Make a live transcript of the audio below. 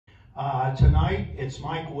Tonight, it's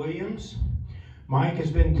Mike Williams. Mike has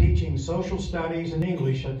been teaching social studies and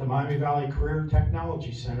English at the Miami Valley Career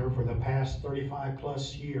Technology Center for the past 35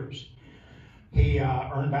 plus years. He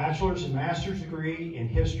earned bachelor's and master's degree in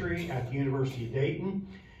history at the University of Dayton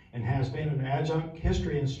and has been an adjunct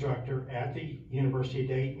history instructor at the University of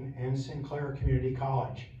Dayton and Sinclair Community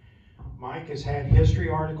College. Mike has had history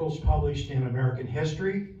articles published in American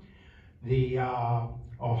History, the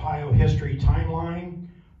Ohio History Timeline,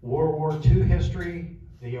 World War II History,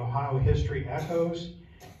 the Ohio History Echoes,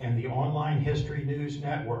 and the Online History News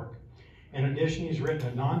Network. In addition, he's written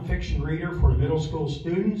a nonfiction reader for middle school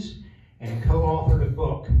students and co-authored a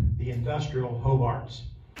book, The Industrial Hobarts.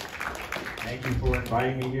 Thank you for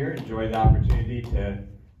inviting me here. Enjoyed the opportunity to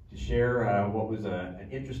share what was an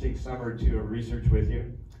interesting summer or two of research with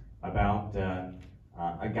you about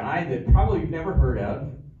a guy that probably you've never heard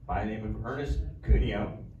of by the name of Ernest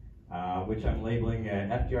Cuneo, which I'm labeling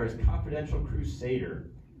FDR's confidential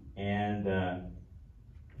crusader. And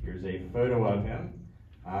here's a photo of him.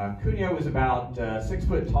 Cuneo was about 6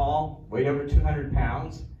 foot tall, weighed over 200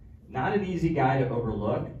 pounds. Not an easy guy to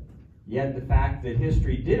overlook, yet the fact that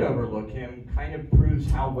history did overlook him kind of proves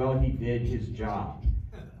how well he did his job.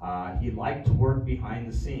 He liked to work behind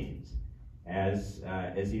the scenes. As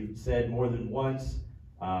he said more than once,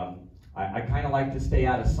 I kind of like to stay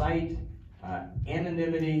out of sight.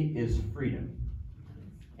 Anonymity is freedom.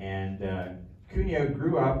 And Cuneo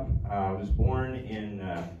grew up, was born in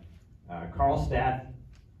Carlstadt,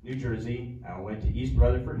 New Jersey, went to East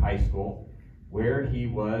Rutherford High School, where he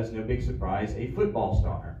was, no big surprise, a football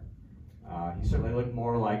star. He certainly looked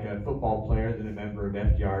more like a football player than a member of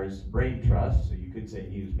FDR's Brain Trust, so you could say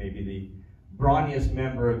he was maybe the brawniest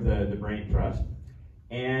member of the Brain Trust.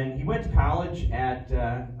 And he went to college at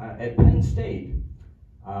Penn State,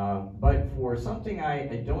 but for something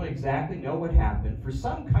I don't exactly know what happened, for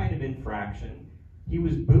some kind of infraction, he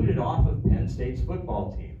was booted off of Penn State's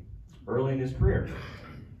football team early in his career.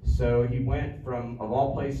 So he went from, of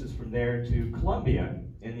all places from there, to Columbia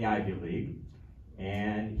in the Ivy League,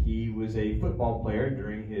 and he was a football player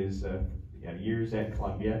during his years at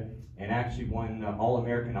Columbia, and actually won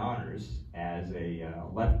All-American honors as a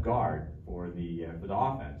left guard for the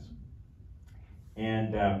offense.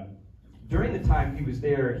 And during the time he was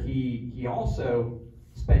there, he also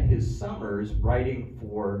spent his summers writing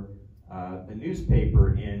for a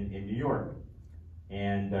newspaper in New York.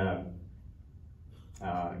 And a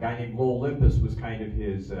guy named Lowell Olympus was kind of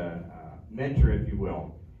his mentor, if you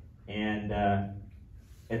will. And at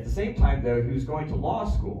the same time, though, he was going to law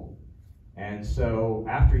school. And so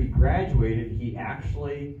after he graduated, he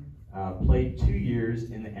actually played 2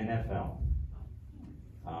 years in the NFL.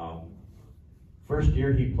 First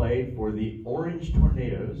year he played for the Orange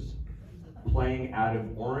Tornadoes, playing out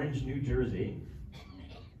of Orange, New Jersey.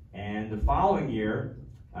 And the following year,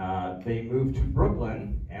 they moved to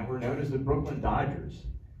Brooklyn and were known as the Brooklyn Dodgers.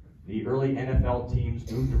 The early NFL teams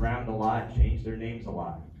moved around a lot, changed their names a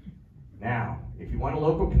lot. Now, if you want a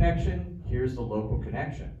local connection, here's the local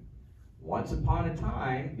connection. Once upon a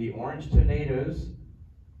time, the Orange Tornadoes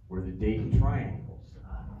were the Dayton Triangles.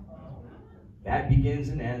 That begins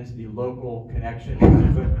and ends the local connection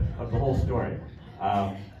of the whole story.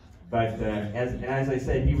 But as I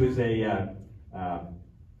said, he was so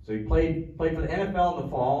he played for the NFL in the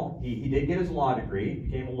fall. He did get his law degree,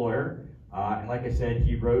 became a lawyer, and like I said,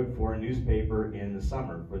 he wrote for a newspaper in the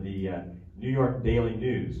summer for the New York Daily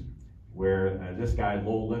News, where this guy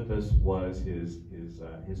Lowell Olympus was his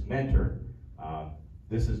mentor.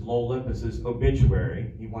 This is Lowell Olympus's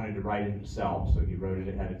obituary. He wanted to write it himself, so he wrote it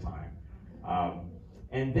ahead of time.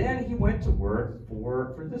 And then he went to work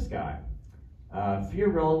for this guy,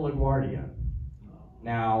 Fiorello LaGuardia.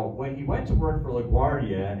 Now, when he went to work for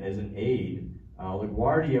LaGuardia as an aide,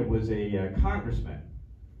 LaGuardia was a congressman,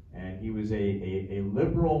 and he was a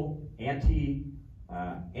liberal,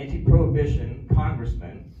 anti-prohibition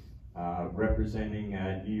congressman representing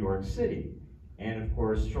New York City. And of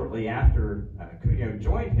course, shortly after Cuneo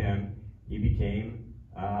joined him, he became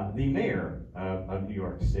the mayor of New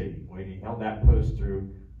York City, when he held that post through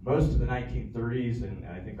most of the 1930s and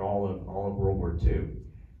I think all of World War II.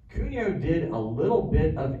 Cuneo did a little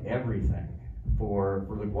bit of everything for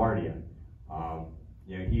LaGuardia.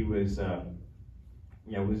 He was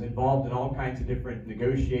was involved in all kinds of different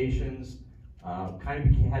negotiations. Kind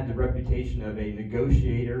of had the reputation of a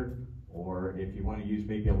negotiator, or if you want to use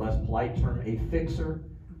maybe a less polite term, a fixer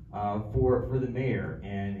for the mayor,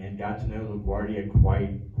 and got to know LaGuardia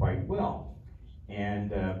quite well.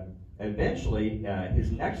 And eventually,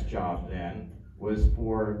 his next job then was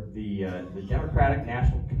for the Democratic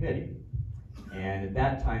National Committee. And at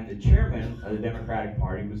that time, the chairman of the Democratic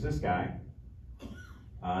Party was this guy,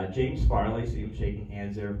 James Farley. See him shaking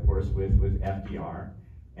hands there, of course, with FDR.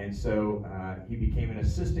 And so he became an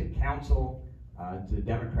assistant counsel to the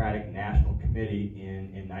Democratic National Committee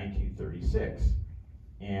in 1936.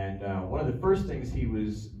 And one of the first things he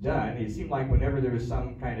was done, it seemed like whenever there was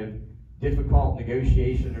some kind of difficult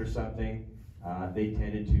negotiation or something, they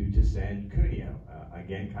tended to send Cuneo,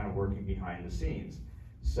 again, kind of working behind the scenes.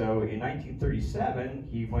 So in 1937,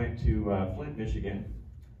 he went to Flint, Michigan,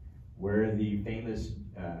 where the famous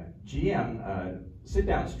GM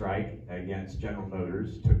sit-down strike against General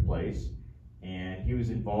Motors took place, and he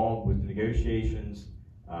was involved with the negotiations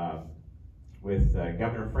with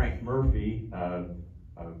Governor Frank Murphy of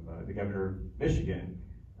the governor of Michigan,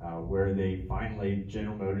 where they finally,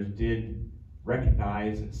 General Motors did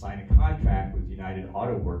recognize and sign a contract with United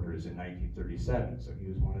Auto Workers in 1937. So he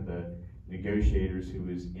was one of the negotiators who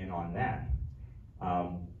was in on that.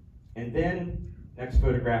 And then, next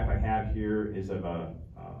photograph I have here is of a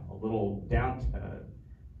little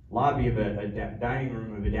lobby of a dining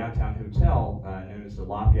room of a downtown hotel known as the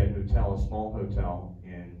Lafayette Hotel, a small hotel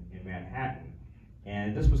in Manhattan.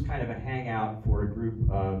 And this was kind of a hangout for a group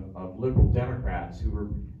of liberal Democrats who were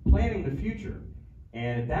planning the future.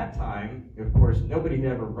 And at that time, of course, nobody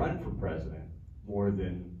had ever run for president more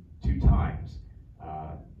than 2 times,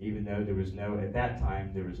 even though there was no, at that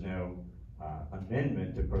time, there was no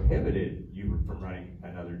amendment that prohibited you from running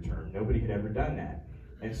another term. Nobody had ever done that.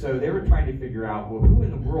 And so they were trying to figure out, well, who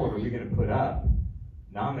in the world are we going to put up,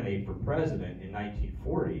 nominate for president in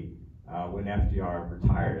 1940 when FDR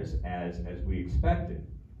retires, as we expected.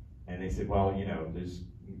 And they said, well, you know,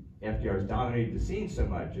 FDR's dominated the scene so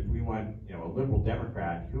much. If we want, you know, a liberal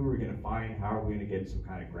Democrat, who are we going to find? How are we going to get some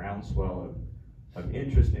kind of groundswell of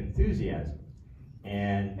interest and enthusiasm?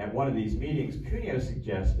 And at one of these meetings, Cuneo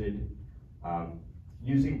suggested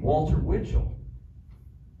using Walter Winchell.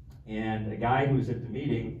 And a guy who was at the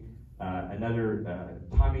meeting, another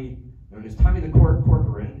Tommy, known as Tommy the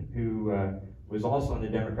Corcoran, who was also on the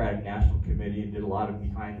Democratic National Committee and did a lot of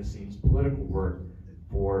behind-the-scenes political work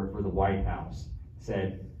for the White House,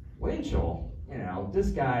 said, Winchell, you know,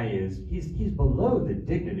 this guy he's below the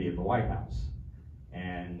dignity of the White House.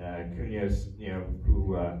 And Cuneo's, you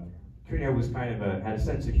know, Cuneo was kind of had a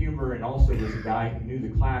sense of humor, and also was a guy who knew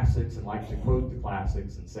the classics and liked to quote the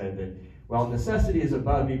classics, and said that, well, necessity is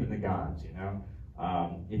above even the gods, you know.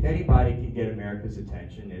 If anybody can get America's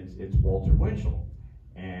attention, it's Walter Winchell.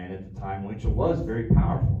 And at the time, Winchell was very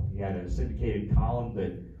powerful. He had a syndicated column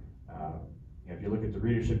that, you know, if you look at the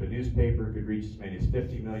readership of a newspaper, could reach as many as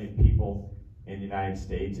 50 million people in the United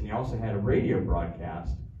States. And he also had a radio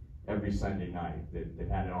broadcast every Sunday night that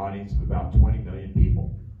had an audience of about 20 million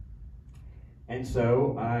people. And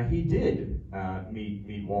so he did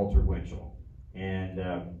meet Walter Winchell, and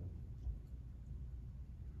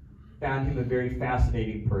found him a very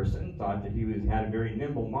fascinating person, thought that he had a very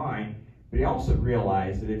nimble mind, but he also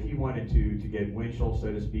realized that if he wanted to get Winchell,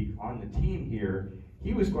 so to speak, on the team here,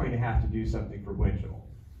 he was going to have to do something for Winchell.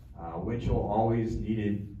 Winchell always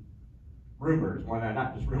needed rumors, well,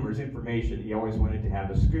 not just rumors, information. He always wanted to have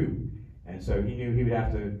a scoop. And so he knew he would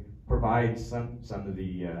have to provide some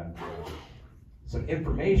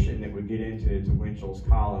information that would get into Winchell's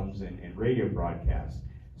columns and radio broadcasts.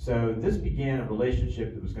 So this began a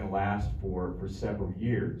relationship that was going to last for several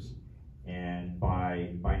years. And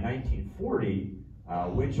by 1940,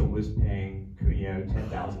 Winchell was paying Cuneo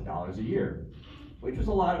 $10,000 a year, which was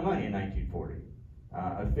a lot of money in 1940.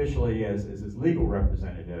 Officially as his legal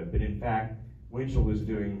representative, but in fact, Winchell was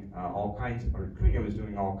doing Cuneo was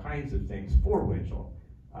doing all kinds of things for Winchell,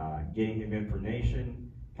 getting him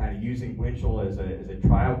information, kind of using Winchell as a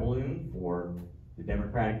trial balloon for the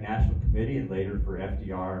Democratic National Committee and later for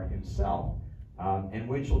FDR himself. And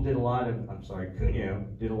Winchell did Cuneo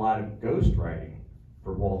did a lot of ghostwriting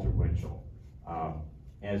for Walter Winchell.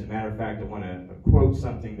 As a matter of fact, I want to quote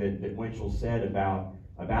something that Winchell said about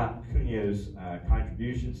Cuneo's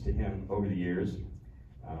contributions to him over the years.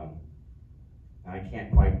 I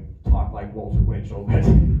can't quite talk like Walter Winchell, but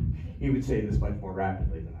he would say this much more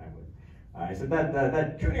rapidly than I would. He said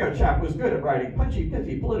that Cuneo chap was good at writing punchy,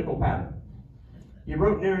 pithy political patter. He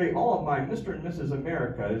wrote nearly all of my Mr. and Mrs.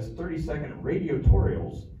 America's 30-second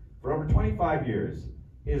radiotorials for over 25 years.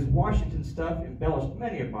 His Washington stuff embellished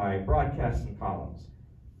many of my broadcasts and columns.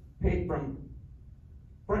 From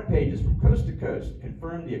front pages from coast to coast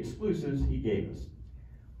confirmed the exclusives he gave us.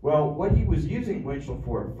 Well, what he was using Winchell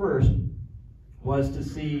for at first was to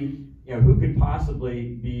see, you know, who could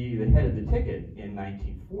possibly be the head of the ticket in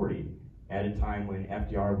 1940, at a time when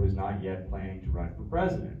FDR was not yet planning to run for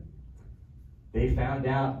president. they found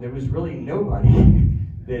out there was really nobody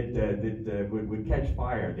that would catch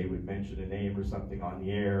fire. They would mention a name or something on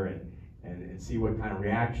the air and see what kind of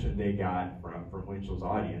reaction they got from Winchell's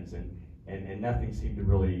audience, and nothing seemed to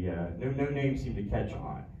really, no name seemed to catch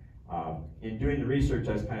on. In doing the research,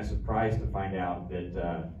 I was kind of surprised to find out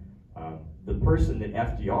that the person that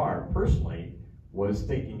FDR personally was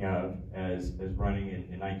thinking of as running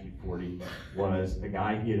in 1940 was a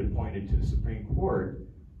guy he had appointed to the Supreme Court,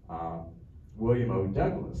 William O.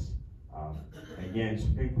 Douglas. Again,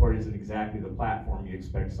 Supreme Court isn't exactly the platform you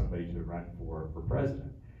expect somebody to run for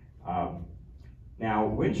president. Now,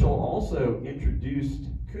 Winchell also introduced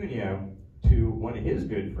Cuneo to one of his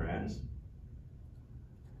good friends,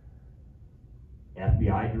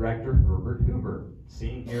 FBI Director Herbert Hoover,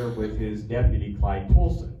 seen here with his deputy Clyde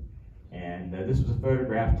Tolson. And this was a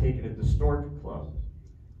photograph taken at the Stork Club.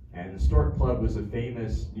 And the Stork Club was a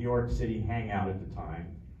famous New York City hangout at the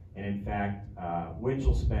time. And in fact,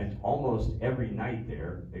 Winchell spent almost every night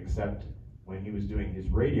there, except when he was doing his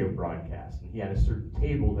radio broadcast. And he had a certain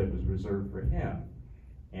table that was reserved for him.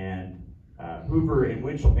 And Hoover and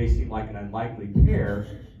Winchell may seem like an unlikely pair,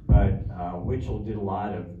 but Winchell did a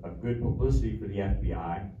lot of good publicity for the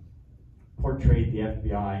FBI, portrayed the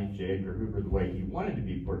FBI and J. Edgar Hoover the way he wanted to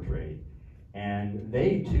be portrayed. And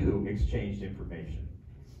they, too, exchanged information.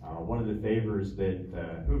 One of the favors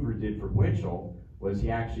that Hoover did for Winchell was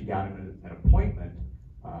he actually got him an appointment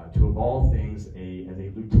to, of all things, as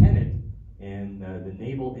a lieutenant in the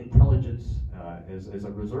Naval Intelligence as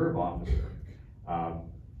a reserve officer.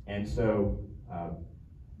 And so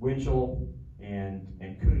Winchell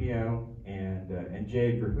and Cuneo and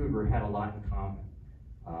J. Edgar Hoover had a lot in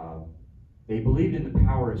common. They believed in the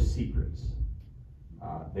power of secrets.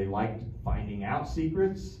 They liked finding out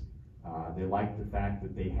secrets. They liked the fact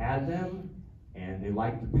that they had them, and they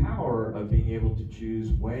liked the power of being able to choose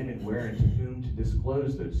when and where and to whom to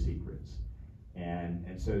disclose those secrets.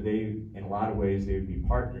 And so they, in a lot of ways, they would be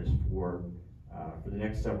partners for the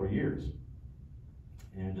next several years.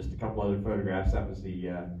 And just a couple other photographs. That was the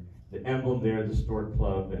emblem there, the Stork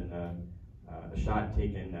Club, and a shot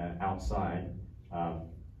taken outside.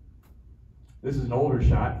 This is an older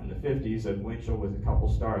shot from the 50s of Winchell with a couple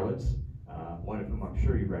starlets, one of whom I'm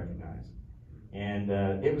sure you recognize. And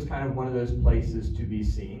it was kind of one of those places to be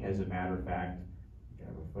seen. As a matter of fact, I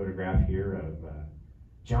have a photograph here of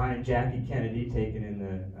John and Jackie Kennedy taken in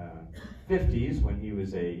the 50s when he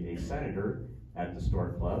was a senator at the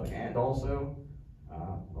Stork Club, and also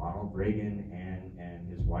Ronald Reagan and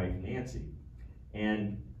his wife Nancy.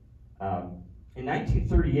 And in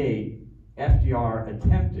 1938, FDR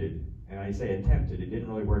attempted, and I say attempted, it didn't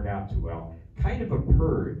really work out too well, kind of a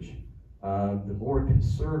purge of the more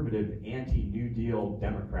conservative anti-New Deal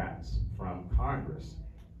Democrats from Congress.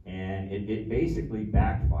 And it basically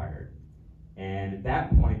backfired. And at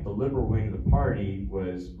that point, the liberal wing of the party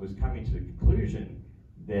was coming to the conclusion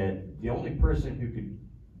that the only person who could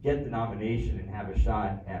get the nomination and have a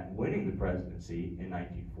shot at winning the presidency in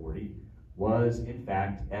 1940 was, in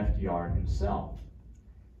fact, FDR himself.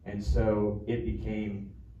 And so it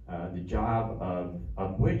became the job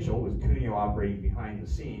of Winchell, with Cuneo operating behind the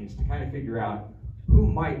scenes, to kind of figure out who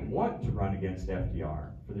might want to run against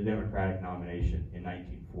FDR for the Democratic nomination in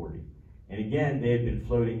 1940. And again, they had been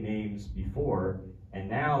floating names before, and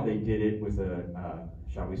now they did it with a,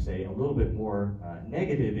 shall we say, a little bit more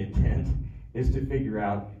negative intent, is to figure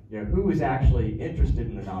out, who was actually interested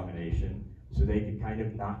in the nomination so they could kind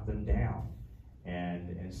of knock them down.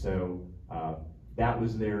 And so that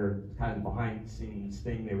was their kind of behind-the-scenes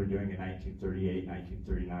thing they were doing in 1938,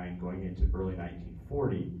 1939, going into early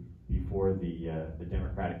 1940 before the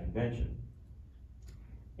Democratic Convention.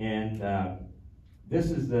 And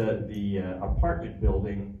this is the apartment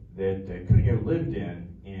building that Cuneo lived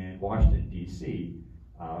in Washington, D.C.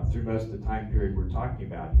 Through most of the time period we're talking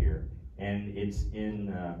about here. And it's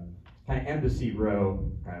in kind of Embassy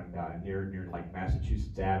Row, kind of near like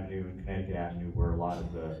Massachusetts Avenue and Connecticut Avenue, where a lot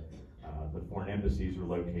of the foreign embassies are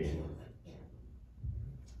located.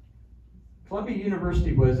 Columbia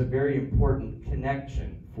University was a very important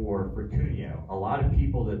connection for Cuneo. A lot of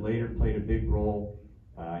people that later played a big role,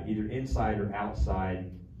 either inside or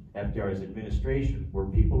outside FDR's administration, were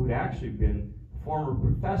people who'd actually been former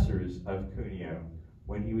professors of Cuneo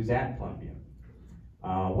when he was at Columbia.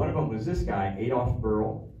 One of them was this guy, Adolph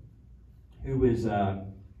Burl, who was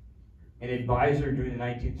an advisor during the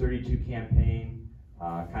 1932 campaign,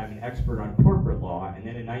 kind of an expert on corporate law, and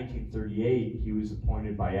then in 1938 he was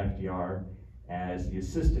appointed by FDR as the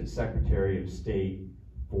Assistant Secretary of State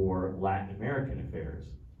for Latin American Affairs.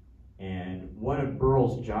 And one of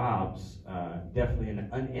Burl's jobs, definitely an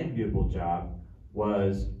unenviable job,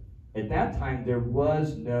 was At that time, there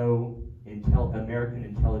was no American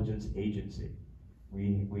intelligence agency.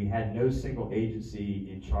 We had no single agency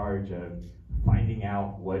in charge of finding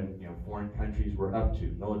out what foreign countries were up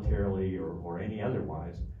to, militarily or any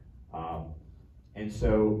otherwise. And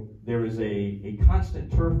so there was a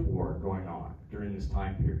constant turf war going on during this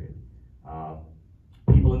time period.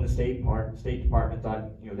 People in the State Department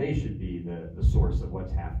thought they should be the source of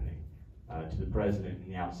what's happening to the president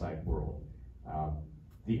in the outside world.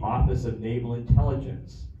 The Office of Naval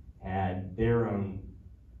Intelligence had their own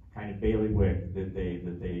kind of bailiwick that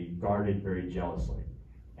they guarded very jealously.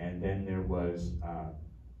 And then there was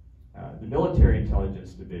the Military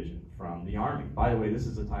Intelligence Division from the Army. By the way, this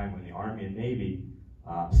is a time when the Army and Navy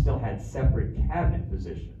still had separate cabinet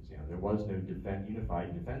positions. There was no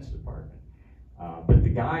unified defense department. But the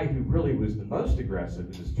guy who really was the most aggressive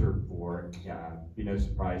in this turf war, be no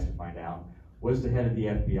surprise to find out, was the head of the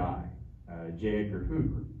FBI, J. Edgar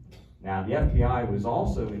Hoover. Now, the FBI was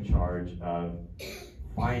also in charge of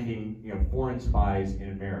finding foreign spies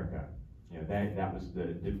in America. That was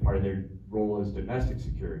the part of their role as domestic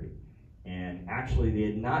security. And actually, they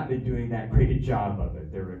had not been doing that great a job of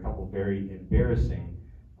it. There were a couple very embarrassing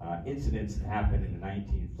incidents that happened in the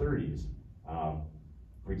 1930s.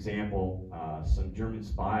 For example, some German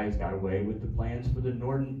spies got away with the plans for the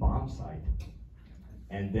Norden bomb site.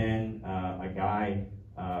 And then a guy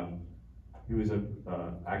who was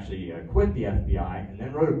actually quit the FBI and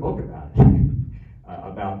then wrote a book about it,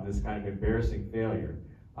 about this kind of embarrassing failure.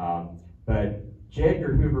 But J.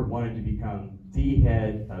 Edgar Hoover wanted to become the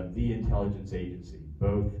head of the intelligence agency,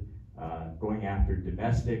 both going after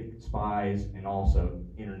domestic spies and also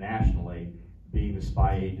internationally being the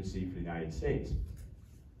spy agency for the United States.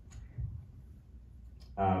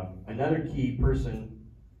 Another key person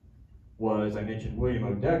was, I mentioned, William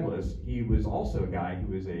O. Douglas. He was also a guy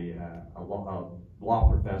who was a law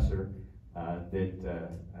professor that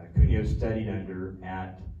Cuneo studied under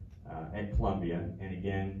at Columbia, and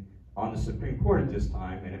again on the Supreme Court at this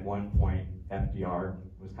time. And at one point, FDR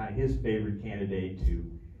was kind of his favorite candidate to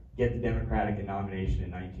get the Democratic nomination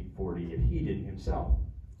in 1940 if he didn't himself.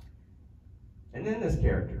 And then this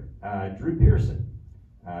character, Drew Pearson.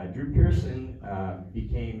 Drew Pearson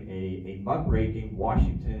became a muckraking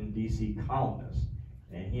Washington, D.C. columnist,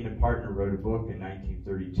 and he and a partner wrote a book in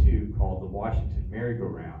 1932 called The Washington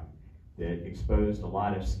Merry-Go-Round that exposed a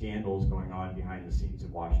lot of scandals going on behind the scenes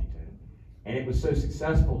of Washington. And it was so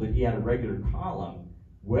successful that he had a regular column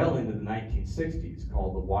well into the 1960s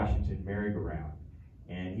called The Washington Merry-Go-Round.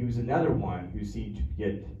 And he was another one who seemed to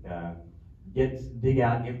dig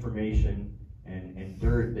out information and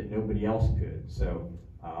dirt that nobody else could. So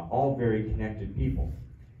all very connected people.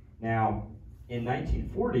 Now, in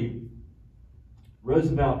 1940,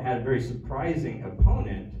 Roosevelt had a very surprising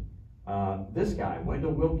opponent, this guy,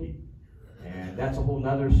 Wendell Willkie. And that's a whole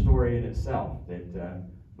nother story in itself, that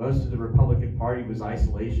most of the Republican Party was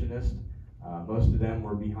isolationist. Most of them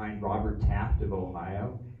were behind Robert Taft of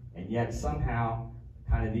Ohio. And yet somehow,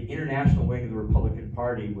 kind of the international wing of the Republican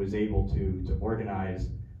Party was able to organize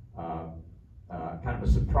kind of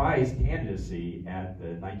a surprise candidacy at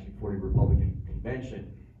the 1940 Republican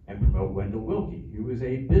Convention and promote Wendell Willkie, who was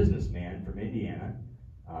a businessman from Indiana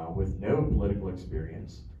with no political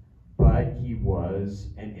experience, but he was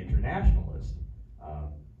an internationalist.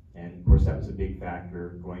 And of course, that was a big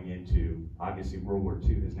factor going into, obviously, World War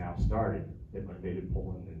II has now started. Hitler invaded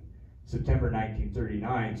Poland in September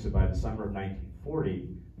 1939, so by the summer of 1940,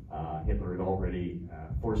 Hitler had already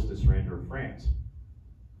forced the surrender of France.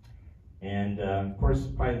 And of course,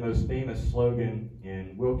 probably the most famous slogan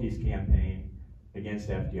in Willkie's campaign against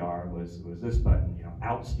FDR was this button,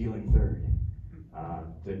 out stealing third.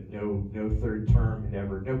 That no third term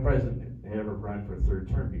no president had ever run for a third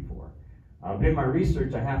term before. But in my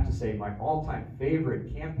research, I have to say my all-time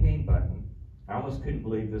favorite campaign button, I almost couldn't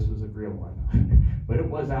believe this was a real one, but it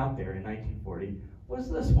was out there in 1940, was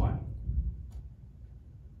this one.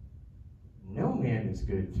 No man is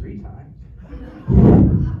good 3 times.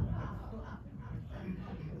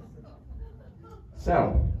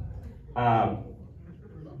 So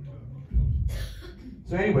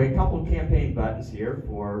anyway, a couple of campaign buttons here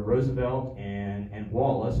for Roosevelt and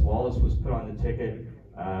Wallace. Wallace was put on the ticket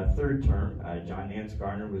third term. John Nance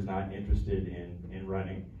Garner was not interested in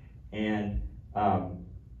running. And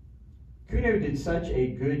Cuneo did such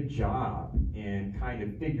a good job in kind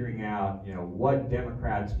of figuring out, what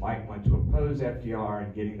Democrats might want to oppose FDR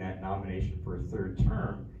and getting that nomination for a third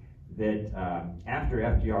term, that after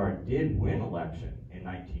FDR did win election in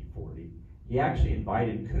 1940, he actually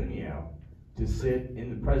invited Cuneo to sit in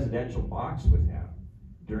the presidential box with him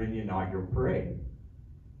during the inaugural parade.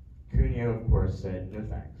 Cuneo, of course, said no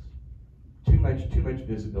thanks. too much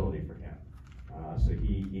visibility for him. So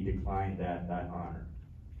he declined that honor.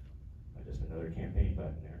 Just another campaign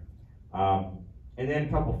button there. And then a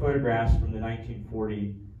couple photographs from the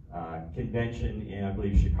 1940 convention in, I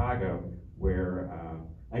believe, Chicago, where,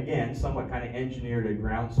 again, somewhat kind of engineered a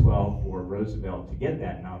groundswell for Roosevelt to get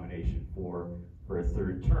that nomination for a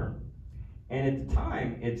third term. And at the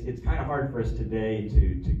time, it's kind of hard for us today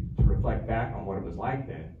to reflect back on what it was like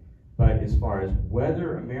then. But as far as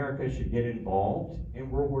whether America should get involved in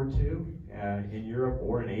World War II, in Europe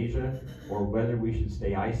or in Asia, or whether we should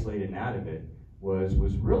stay isolated and out of it, was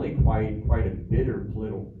really quite a bitter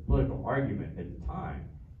political argument at the time.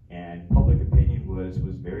 And public opinion was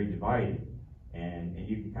very divided. And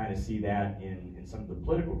you can kind of see that in some of the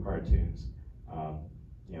political cartoons.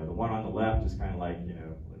 You know, the one on the left is kind of like, you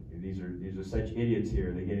know, these are such idiots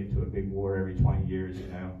here. They get into a big war every 20 years. You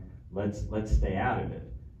know, let's stay out of it.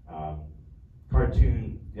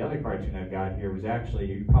 The other cartoon I've got here was actually,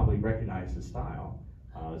 you probably recognize the style.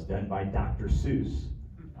 It was done by Dr. Seuss.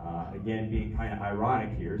 Again, being kind of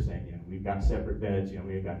ironic here, saying, you know, we've got separate beds. You know,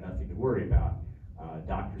 we've got nothing to worry about.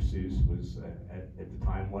 Dr. Seuss was at the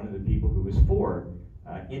time one of the people who was for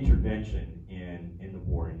intervention in the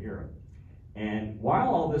war in Europe. And while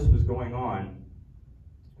all this was going on,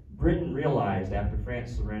 Britain realized after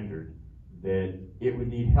France surrendered that it would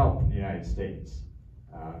need help from the United States.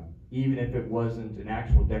 Even if it wasn't an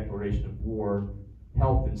actual declaration of war,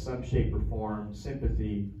 help in some shape or form,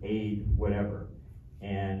 sympathy, aid, whatever.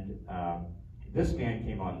 And this man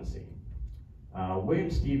came on the scene, William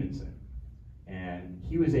Stevenson. And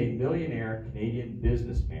he was a millionaire Canadian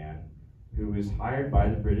businessman who was hired by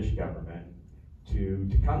the British government to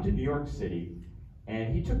come to New York City,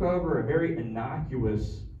 and he took over a very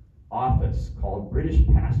innocuous office called British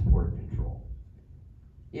Passport Control.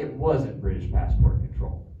 It wasn't British Passport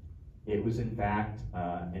Control. It was in fact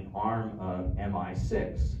an arm of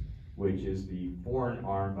MI6, which is the foreign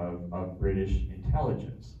arm of British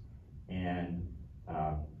intelligence. And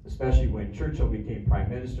especially when Churchill became prime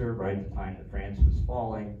minister, right at the time that France was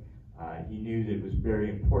falling, he knew that it was very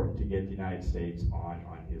important to get the United States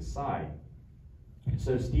on his side. And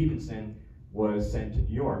so Stevenson was sent to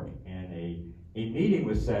New York, and a meeting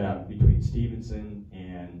was set up between Stevenson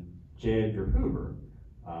and J. Edgar Hoover,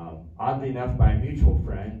 oddly enough by a mutual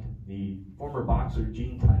friend, the former boxer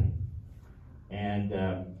Gene Tunney. And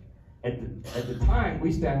at the time,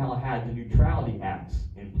 we still had the Neutrality Acts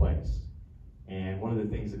in place. And one of the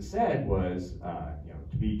things it said was, you know,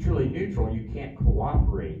 to be truly neutral, you can't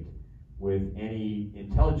cooperate with any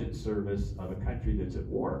intelligence service of a country that's at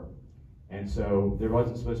war. And so there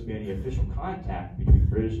wasn't supposed to be any official contact between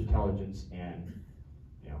British intelligence and,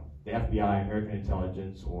 you know, the FBI, American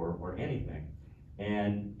intelligence, or anything.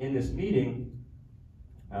 And in this meeting,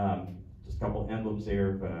 just a couple emblems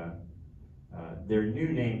there of their new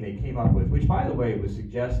name they came up with, which, by the way, was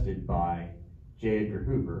suggested by J. Edgar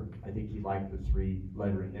Hoover. I think he liked the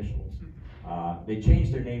 3-letter initials. They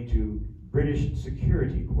changed their name to British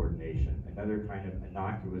Security Coordination, another kind of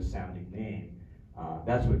innocuous sounding name.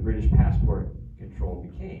 That's what British Passport Control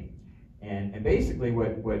became. And basically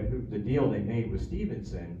what the deal they made with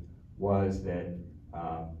Stevenson was that,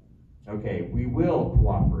 okay, we will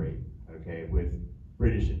cooperate, okay, with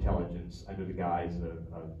British intelligence under the guise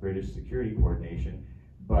of British Security Coordination,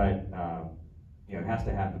 but you know, it has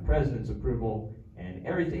to have the president's approval, and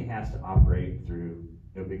everything has to operate through,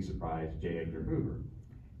 no big surprise, J. Edgar Hoover.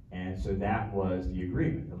 And so that was the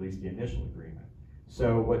agreement, at least the initial agreement.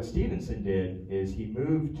 So what Stevenson did is he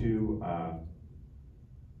moved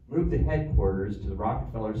the headquarters to the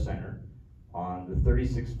Rockefeller Center on the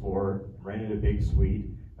 36th floor, rented a big suite,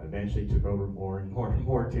 eventually took over more and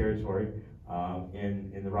more territory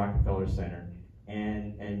in the Rockefeller Center.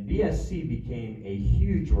 And BSC became a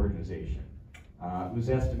huge organization. It was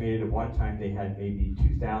estimated at one time they had maybe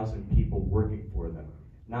 2,000 people working for them,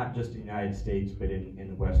 not just in the United States, but in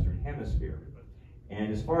the Western Hemisphere.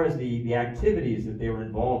 And as far as the activities that they were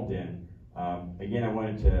involved in, again, I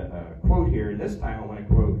wanted to quote here, and this time I want to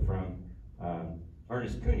quote from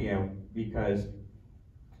Ernest Cuneo, because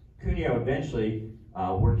Cuneo eventually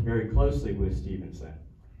worked very closely with Stevenson.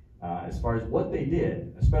 As far as what they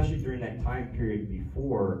did, especially during that time period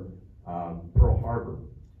before Pearl Harbor,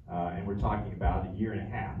 and we're talking about a year and a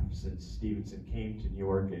half since Stevenson came to New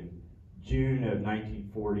York in June of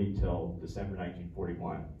 1940 till December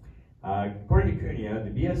 1941. According to Cuneo, the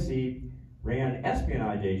BSC ran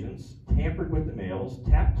espionage agents, tampered with the mails,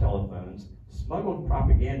 tapped telephones, smuggled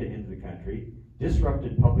propaganda into the country,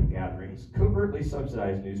 disrupted public gatherings, covertly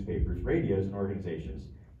subsidized newspapers, radios, and organizations,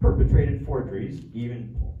 perpetrated forgeries,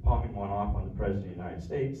 even palming one off on the President of the United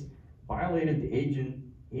States, violated the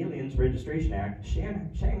Aliens Registration Act,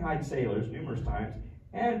 shanghaied sailors numerous times,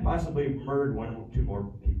 and possibly murdered one or two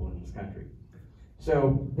more people in this country.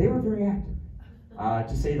 So they were very active,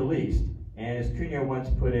 to say the least. And as Cuneo once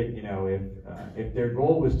put it, you know, if their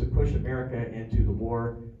goal was to push America into the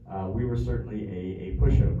war, we were certainly a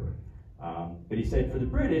pushover. But he said for the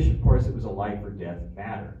British, of course, it was a life or death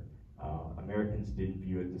matter. Americans didn't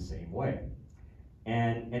view it the same way.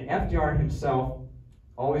 And FDR himself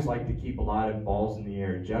always liked to keep a lot of balls in the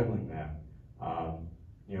air, juggling them.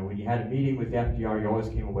 You know, when you had a meeting with FDR, you always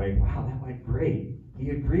came away, wow, that went great.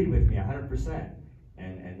 He agreed with me 100%.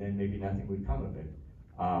 And then maybe nothing would come of it.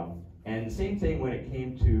 And the same thing when it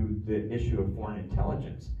came to the issue of foreign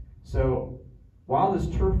intelligence. So while this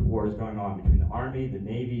turf war is going on between the Army, the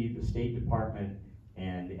Navy, the State Department,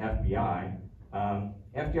 and the FBI,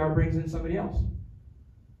 FDR brings in somebody else.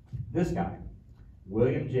 This guy,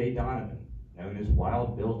 William J. Donovan, known as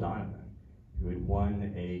Wild Bill Donovan, who had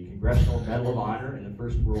won a Congressional Medal of Honor in the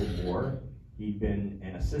First World War. He'd been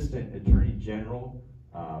an assistant attorney general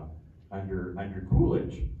under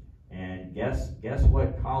Coolidge. And guess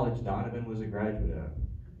what college Donovan was a graduate of?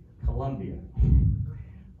 Columbia.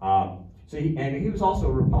 So he was also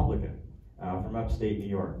a Republican from upstate New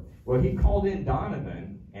York. Well, he called in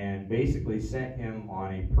Donovan and basically sent him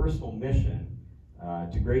on a personal mission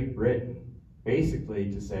to Great Britain,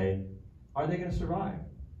 basically to say, are they going to survive?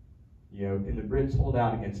 You know, can the Brits hold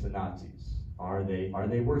out against the Nazis? Are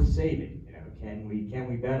they worth saving? You know, can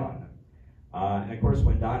we bet on them? And of course,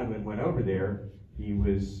 when Donovan went over there, he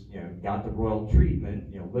was, you know, got the royal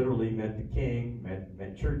treatment. You know, literally met the king,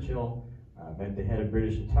 met Churchill, met the head of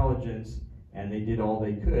British intelligence, and they did all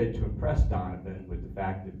they could to impress Donovan with the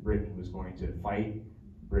fact that Britain was going to fight,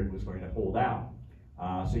 Britain was going to hold out.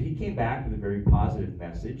 So he came back with a very positive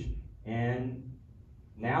message, and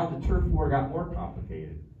now the turf war got more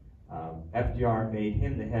complicated. FDR made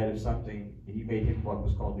him the head of something. He made him what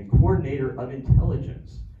was called the coordinator of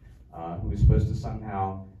intelligence, who was supposed to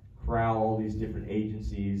somehow corral all these different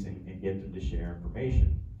agencies and get them to share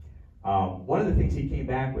information. One of the things he came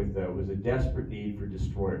back with, though, was a desperate need for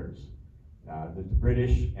destroyers. The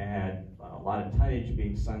British had a lot of tonnage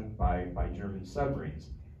being sunk by German submarines.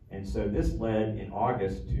 And so this led in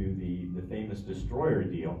August to the famous destroyer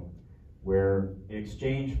deal, where in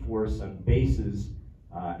exchange for some bases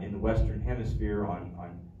in the Western Hemisphere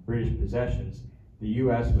on British possessions, the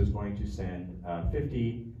U.S. was going to send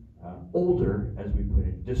 50 older, as we put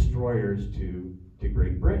it, destroyers to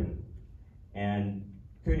Great Britain. And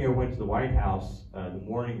Cuneo went to the White House the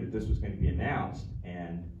morning that this was going to be announced,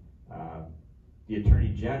 and the Attorney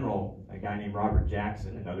General, a guy named Robert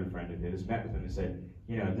Jackson, another friend of his, met with him and said,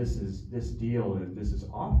 you know, this is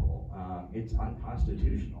awful. It's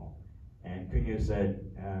unconstitutional. And Cuneo said,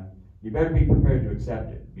 you better be prepared to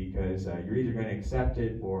accept it, because you're either going to accept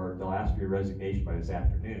it or they'll ask for your resignation by this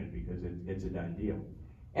afternoon, because it's a done deal.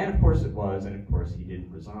 And of course it was, and of course he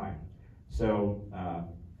didn't resign. So I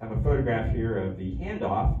have a photograph here of the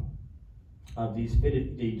handoff of these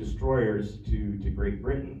 50 destroyers to Great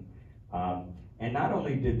Britain. And not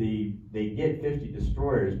only did they get 50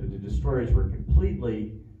 destroyers, but the destroyers were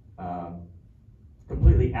completely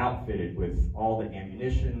outfitted with all the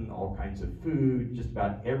ammunition, all kinds of food, just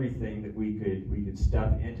about everything that we could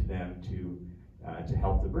stuff into them to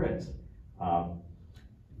help the Brits.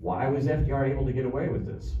 Why was FDR able to get away with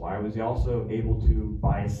this? Why was he also able to,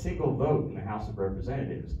 by a single vote in the House of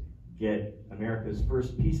Representatives, get America's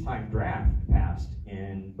first peacetime draft passed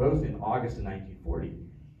both in August of 1940?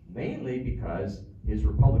 Mainly because his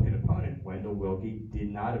Republican opponent, Wendell Willkie,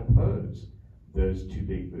 did not oppose those two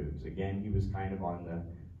big moves. Again, he was kind of on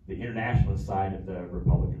the internationalist side of the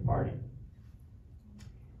Republican Party.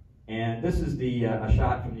 And this is a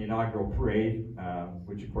shot from the inaugural parade,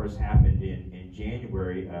 which of course happened in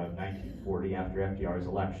January of 1940 after FDR's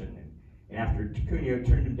election. And after Cuneo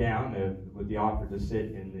turned him down with the offer to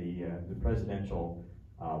sit in the presidential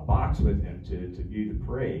box with him to view the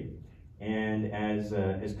parade. And as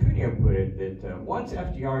Cuneo put it, that once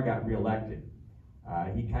FDR got reelected,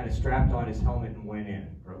 he kind of strapped on his helmet and went in,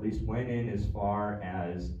 or at least went in as far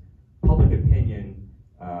as public opinion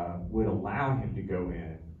would allow him to go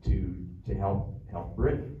in to help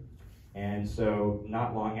Britain. And so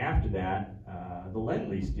not long after that, the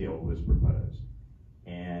Lend-Lease deal was proposed.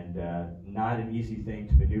 And not an easy thing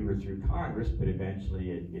to maneuver through Congress, but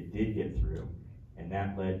eventually it did get through. And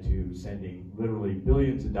that led to sending literally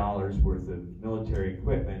billions of dollars worth of military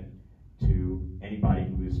equipment to anybody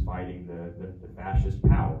who was fighting the fascist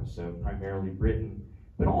powers, so primarily Britain,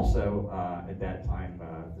 but also at that time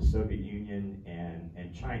the Soviet Union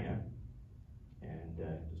and China. And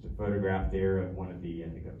just a photograph there of one of the, I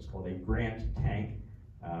think it was called a Grant tank,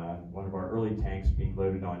 one of our early tanks being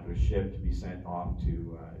loaded onto a ship to be sent off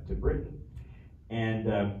to Britain. And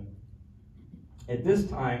at this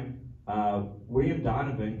time, William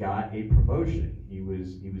Donovan got a promotion. He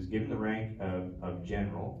was given the rank of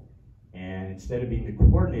general, and instead of being the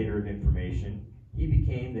coordinator of information, he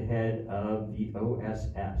became the head of the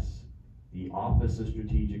OSS, the Office of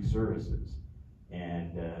Strategic Services.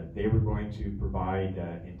 And they were going to provide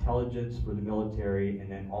intelligence for the military,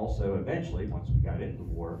 and then also eventually, once we got into the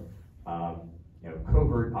war,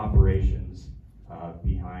 covert operations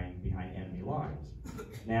behind enemy lines.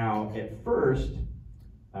 Now, at first,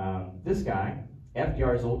 this guy,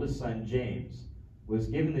 FDR's oldest son, James, was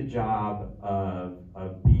given the job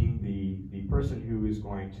of being the person who is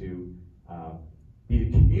going to be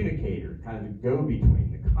the communicator, kind of the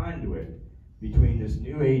go-between, the conduit between this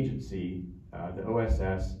new agency, the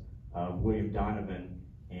OSS of William Donovan,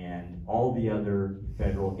 and all the other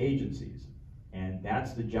federal agencies. And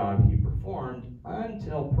that's the job he performed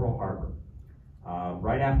until Pearl Harbor.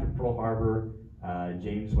 Right after Pearl Harbor,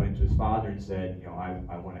 James went to his father and said,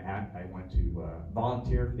 I want to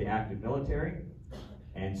volunteer for the active military.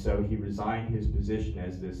 And so he resigned his position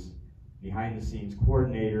as this behind-the-scenes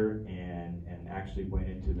coordinator and actually went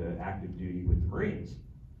into the active duty with the Marines.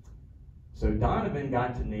 So Donovan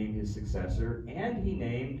got to name his successor, and he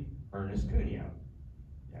named Ernest Cuneo,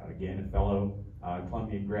 again, a fellow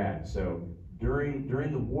Columbian grad. So during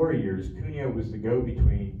the war years, Cuneo was the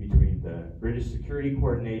go-between between the British Security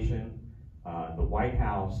Coordination, the White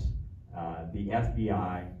House, the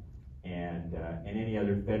FBI, and any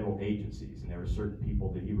other federal agencies. And there were certain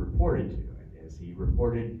people that he reported to. And as he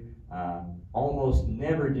reported, almost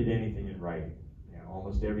never did anything in writing.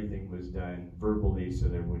 Almost everything was done verbally, so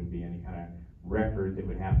there wouldn't be any kind of record that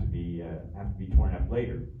would have to be torn up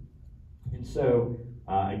later. And so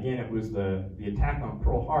again, it was the attack on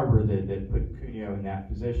Pearl Harbor that put Cuneo in that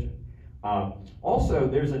position. Also,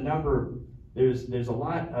 there's a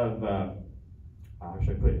lot of how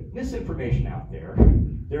should I put it, misinformation out there.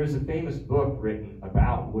 There is a famous book written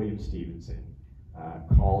about William Stevenson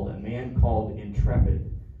called A Man Called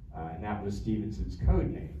Intrepid, and that was Stevenson's code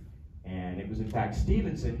name. And it was in fact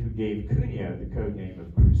Stevenson who gave Cuneo the code name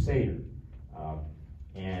of Crusader.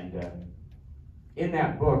 In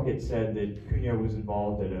that book it said that Cuneo was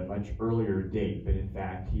involved at a much earlier date, but in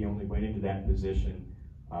fact he only went into that position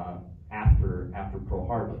after Pearl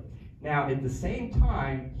Harbor. Now at the same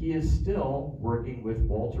time, he is still working with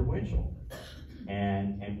Walter Winchell.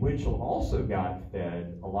 And Winchell also got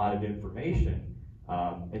fed a lot of information,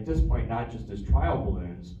 at this point not just as trial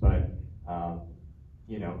balloons, but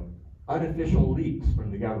unofficial leaks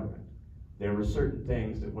from the government. There were certain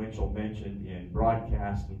things that Winchell mentioned in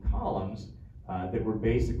broadcasts and columns that were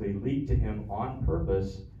basically leaked to him on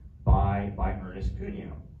purpose by Ernest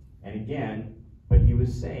Cuneo. And again, but he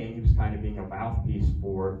was saying he was kind of being a mouthpiece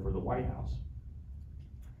for the White House.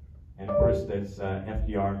 And of course, that's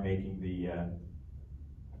FDR making the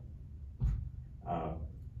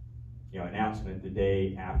announcement the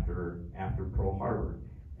day after Pearl Harbor.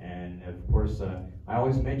 And of course, I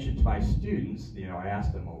always mention to my students, I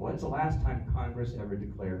ask them, well, when's the last time Congress ever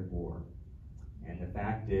declared war? And the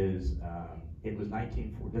fact is, it was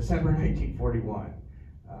December 1941.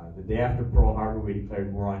 The day after Pearl Harbor, we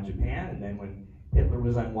declared war on Japan, and then when Hitler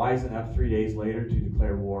was unwise enough 3 days later to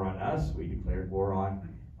declare war on us, we declared war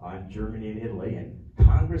on Germany and Italy, and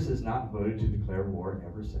Congress has not voted to declare war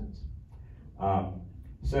ever since.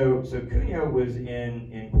 So Cuneo was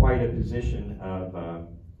in quite a position of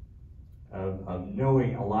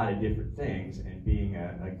knowing a lot of different things and being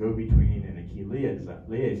a go-between and a key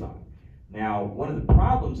liaison. Now, one of the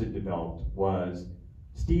problems that developed was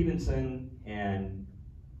Stevenson and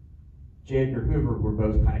J. Edgar Hoover were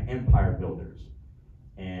both kind of empire builders.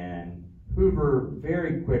 And Hoover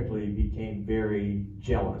very quickly became very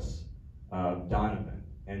jealous of Donovan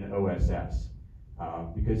and the OSS.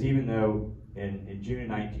 Because even though in June of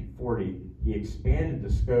 1940, he expanded the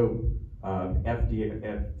scope of the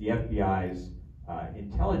FBI's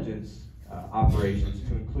intelligence operations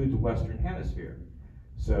to include the Western Hemisphere.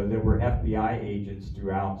 So there were FBI agents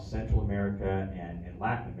throughout Central America and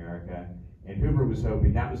Latin America, and Hoover was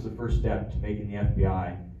hoping that was the first step to making the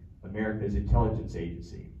FBI America's intelligence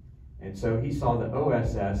agency. And so he saw the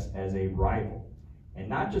OSS as a rival, and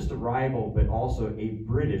not just a rival, but also a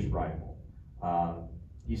British rival.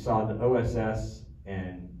 He saw the OSS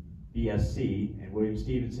and BSC and William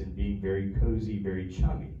Stevenson being very cozy, very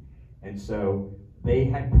chummy. And so they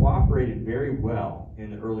had cooperated very well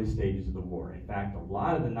in the early stages of the war. In fact, a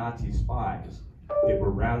lot of the Nazi spies that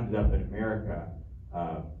were rounded up in America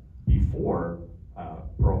before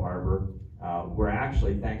Pearl Harbor were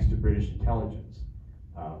actually thanks to British intelligence.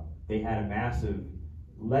 They had a massive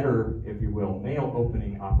letter, if you will, mail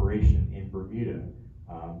opening operation in Bermuda,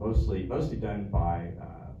 mostly done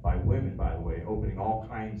by women, by the way, opening all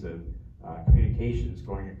kinds of communications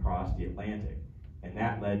going across the Atlantic. And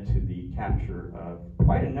that led to the capture of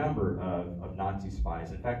quite a number of Nazi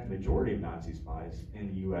spies. In fact, the majority of Nazi spies in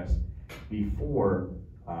the U.S. before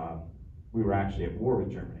we were actually at war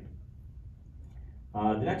with Germany.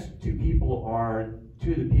 The next two people are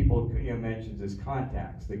two of the people Cuneo mentions as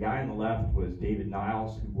contacts. The guy on the left was David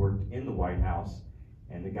Niles, who worked in the White House,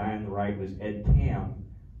 and the guy on the right was Ed Tam,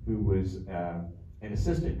 who was an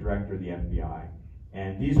assistant director of the FBI.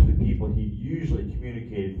 And these were the people he usually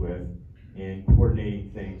communicated with in coordinating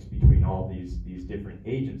things between all these different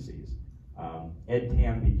agencies. Ed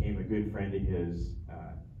Tam became a good friend of his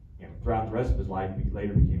throughout the rest of his life. He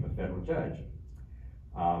later became a federal judge.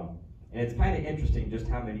 And it's kind of interesting just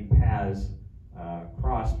how many paths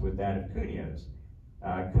crossed with that of Cuneo's.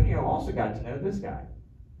 Cuneo also got to know this guy.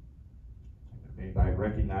 Anybody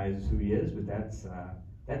recognizes who he is, but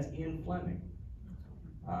that's Ian Fleming.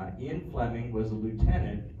 Ian Fleming was a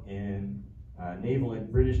lieutenant in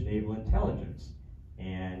British naval intelligence,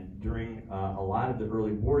 and during a lot of the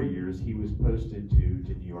early war years, he was posted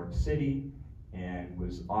to New York City and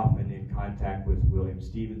was often in contact with William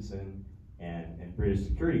Stevenson and British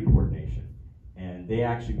security coordination. And they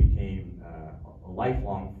actually became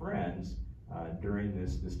lifelong friends during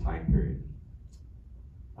this time period.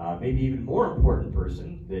 Maybe even more important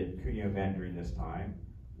person that Cuneo met during this time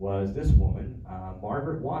was this woman,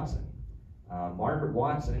 Margaret Watson. Margaret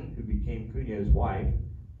Watson, who became Cuneo's wife,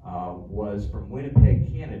 was from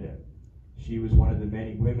Winnipeg, Canada. She was one of the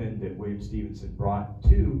many women that William Stevenson brought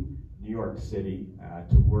to New York City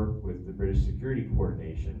to work with the British security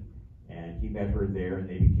coordination, and he met her there and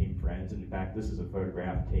they became friends. And in fact, this is a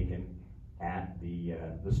photograph taken at the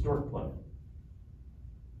Stork Club.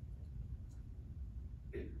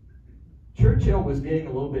 Churchill was getting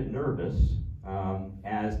a little bit nervous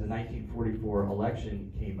as the 1944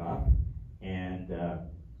 election came up, and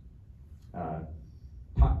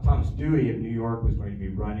Thomas Dewey of New York was going to be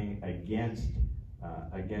running against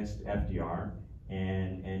FDR,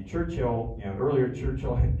 and Churchill, earlier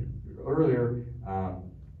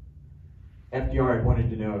FDR had wanted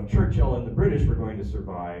to know if Churchill and the British were going to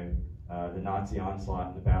survive the Nazi onslaught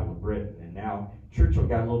in the Battle of Britain. And now Churchill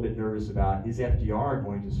got a little bit nervous about, is FDR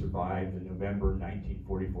going to survive the November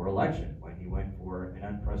 1944 election, when he went for an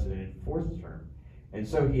unprecedented fourth term. And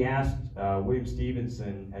so he asked William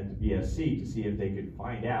Stevenson at the BSC to see if they could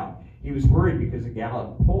find out. He was worried because a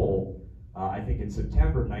Gallup poll, I think in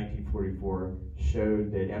September of 1944,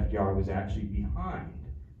 showed that FDR was actually behind,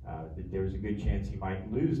 that there was a good chance he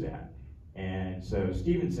might lose that. And so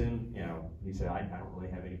Stevenson, he said, I don't really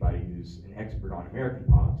have anybody who's an expert on American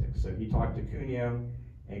politics. So he talked to Cuneo,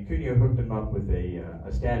 and Cuneo hooked him up with a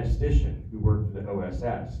statistician who worked for the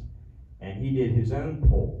OSS. And he did his own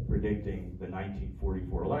poll predicting the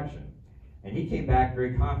 1944 election. And he came back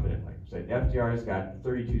very confidently. Said FDR's got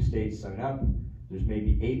 32 states sewn up. There's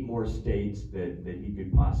maybe 8 more states that he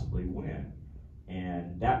could possibly win.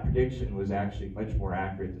 And that prediction was actually much more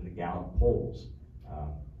accurate than the Gallup polls.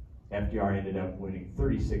 FDR ended up winning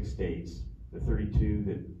 36 states, the 32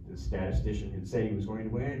 that the statistician had said he was going to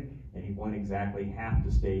win, and he won exactly half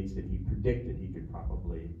the states that he predicted he could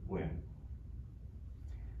probably win.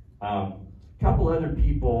 A couple other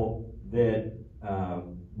people that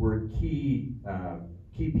were key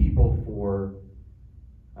people for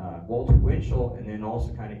Walter Winchell, and then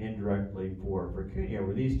also kind of indirectly for Cuneo,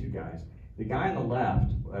 were these two guys. The guy on the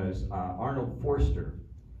left was Arnold Forster,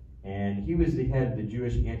 and he was the head of the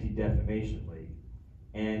Jewish Anti-Defamation League.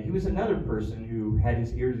 And he was another person who had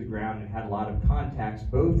his ear to the ground and had a lot of contacts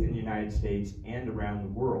both in the United States and around the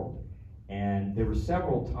world. And there were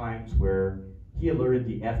several times where he alerted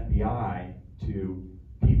the FBI to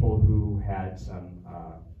people who had some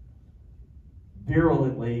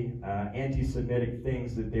virulently anti-Semitic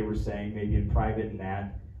things that they were saying, maybe in private and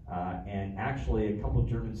that. And actually, a couple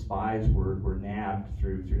German spies were nabbed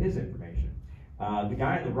through his information. The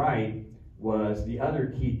guy on the right was the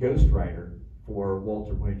other key ghostwriter for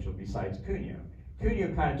Walter Winchell besides Cuneo.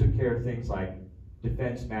 Cuneo kind of took care of things like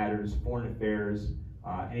defense matters, foreign affairs,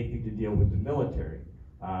 anything to deal with the military.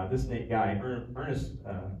 This guy, Ernest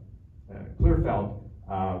Cuneo,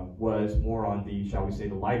 was more on the, shall we say,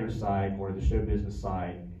 the lighter side, more the show business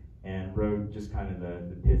side, and wrote just kind of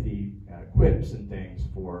the pithy quips and things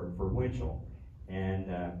for Winchell. And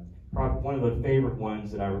probably one of the favorite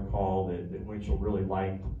ones that I recall that Winchell really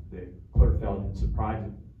liked, that Clerfeld had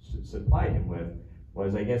supplied him with,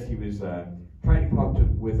 was, I guess he was trying to come up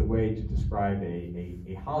with a way to describe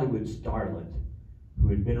a Hollywood starlet who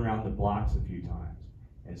had been around the blocks a few times.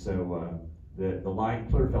 And so the line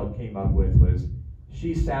Klurfeld came up with was,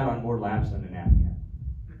 she sat on more laps than an Afghan.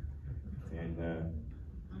 And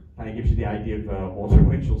kind of gives you the idea of Walter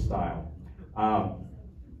Winchell style.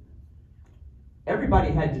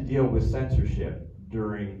 Everybody had to deal with censorship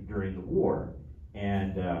during the war,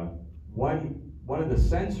 and one of the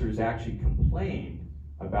censors actually complained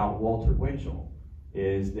about Walter Winchell,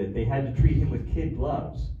 is that they had to treat him with kid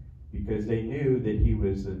gloves because they knew that he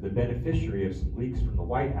was the beneficiary of some leaks from the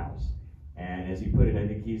White House. And as he put it, I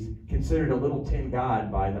think he's considered a little tin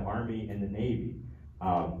god by the Army and the Navy.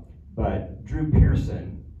 But Drew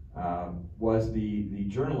Pearson was the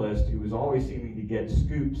journalist who was always seeming to get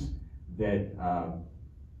scoops that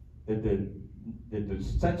the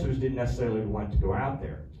censors didn't necessarily want to go out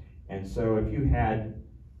there. And so if you had,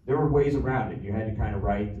 there were ways around it. You had to kind of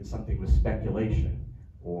write that something was speculation,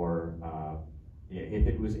 or if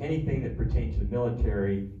it was anything that pertained to the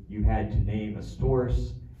military, you had to name a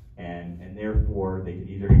source, and therefore they could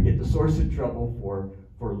either get the source in trouble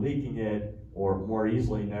for leaking it, or more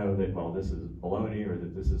easily know that, well, this is baloney or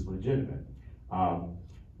that this is legitimate.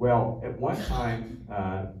 Well, at one time,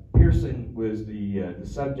 Pearson was the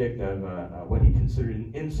subject of what he considered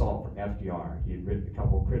an insult from FDR. He had written a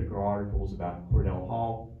couple of critical articles about Cordell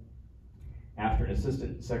Hall after an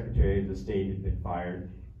assistant secretary of the state had been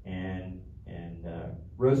fired, and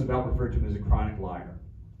Roosevelt referred to him as a chronic liar.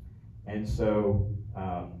 And so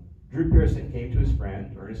Drew Pearson came to his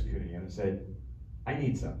friend, Ernest Cuneo, and said, I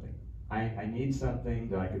need something. I need something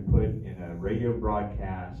that I could put in a radio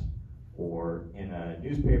broadcast or in a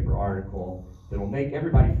newspaper article that will make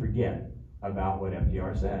everybody forget about what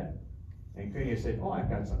FDR said. And Cuneo said, oh, I've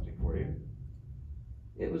got something for you.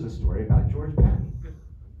 It was a story about George Patton.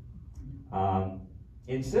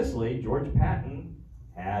 In Sicily, George Patton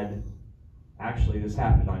had, actually this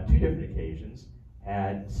happened on 2 different occasions,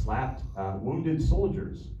 had slapped wounded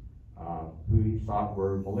soldiers who he thought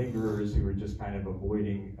were malingerers who were just kind of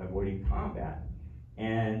avoiding combat.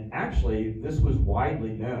 And actually, this was widely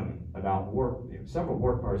known about war. Several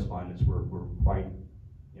war correspondents were quite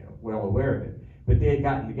well aware of it. But they had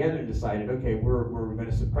gotten together and decided, okay, we're going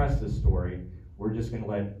to suppress this story. We're just going to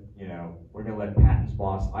let Patton's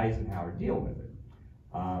boss Eisenhower deal with it.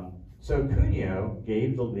 So Cuneo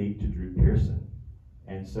gave the leak to Drew Pearson.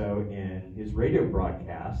 And so in his radio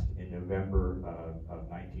broadcast in November of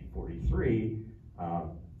 1943,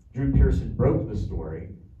 Drew Pearson broke the story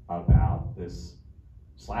about this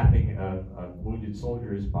slapping of wounded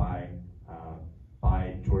soldiers by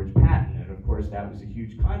George Patton. And of course, that was a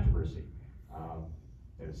huge controversy.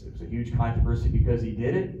 It was a huge controversy because he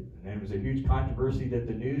did it, and then it was a huge controversy that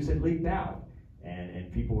the news had leaked out.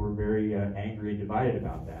 And people were very angry and divided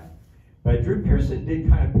about that. But Drew Pearson did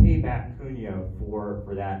kind of pay back Cuneo for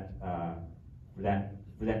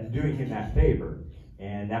doing him that favor,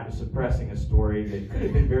 and that was suppressing a story that could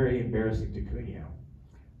have been very embarrassing to Cuneo.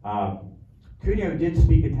 Cuneo did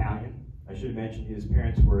speak Italian. I should have mentioned his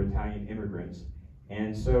parents were Italian immigrants,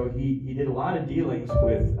 and so he did a lot of dealings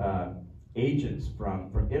with agents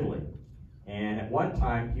from Italy. And at one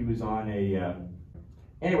time he was on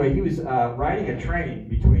he was riding a train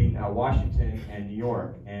between Washington and New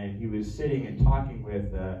York, and he was sitting and talking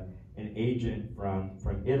with an agent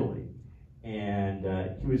from Italy. And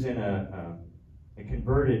he was in a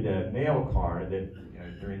converted mail car that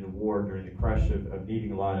during the war, during the crush of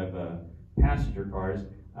needing a lot of passenger cars,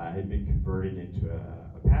 had been converted into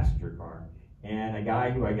a passenger car. And a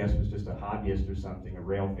guy who I guess was just a hobbyist or something, a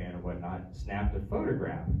rail fan or whatnot, snapped a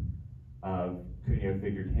photograph of Cuneo,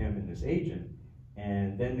 figured him and this agent.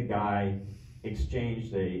 And then the guy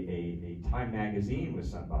exchanged a Time magazine with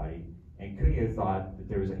somebody, and Cuneo thought that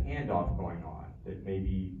there was a handoff going on, that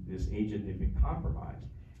maybe this agent had been compromised.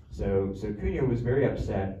 So Cuneo was very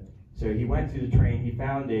upset. So he went through the train. He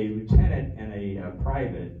found a lieutenant and a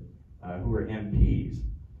private who were MPs,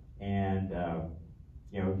 and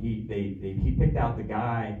he picked out the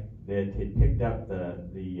guy that had picked up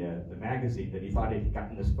the magazine that he thought had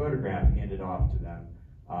gotten this photograph handed off to them.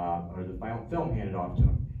 Or the film handed off to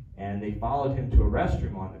him. And they followed him to a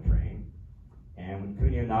restroom on the train. And when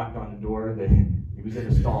Cuneo knocked on the door, he was in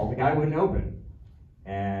a stall, the guy wouldn't open.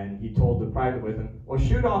 And he told the private with him, well,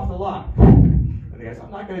 shoot off the lock. And the guy said,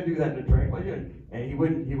 I'm not going to do that in the train. And he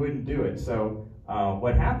wouldn't do it. So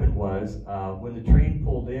what happened was, when the train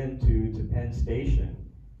pulled into Penn Station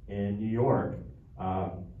in New York,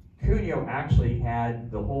 Cuneo actually had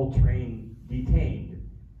the whole train detained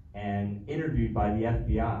and interviewed by the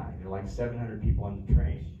FBI. There were like 700 people on the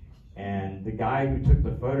train. And the guy who took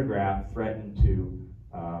the photograph threatened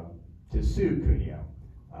to sue Cuneo.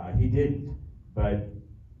 He didn't, but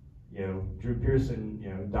Drew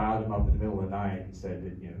Pearson, dialed him up in the middle of the night and said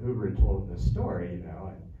that, Hoover had told him this story,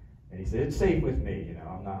 and he said, it's safe with me,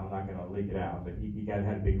 I'm not going to leak it out, but he had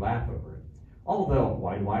a big laugh over it. Although,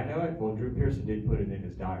 why do I know it? Well, Drew Pearson did put it in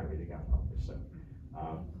his diary that got published,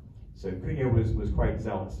 so Cuneo was quite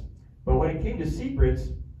zealous. But when it came to secrets,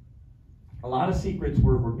 a lot of secrets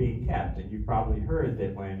were being kept, and you've probably heard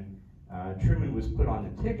that when Truman was put on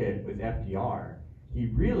the ticket with FDR, he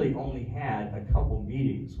really only had a couple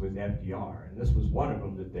meetings with FDR, and this was one of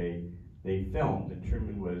them that they filmed, and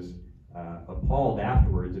Truman was appalled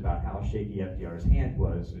afterwards about how shaky FDR's hand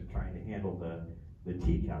was in trying to handle the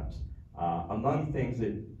teacups. Among things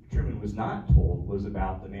that Truman was not told was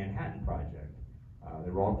about the Manhattan Project.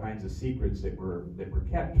 There were all kinds of secrets that were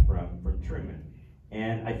kept from Truman.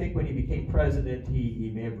 And I think when he became president, he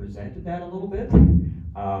may have resented that a little bit.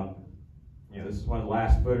 This is one of the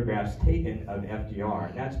last photographs taken of FDR,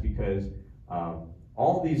 and that's because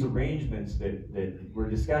all these arrangements that we're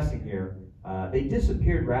discussing here, they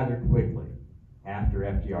disappeared rather quickly after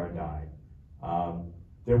FDR died.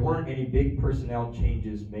 There weren't any big personnel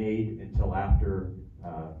changes made until after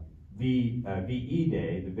VE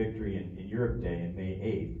Day, the Victory in Europe Day, in May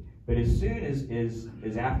 8th. But as soon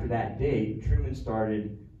as after that date, Truman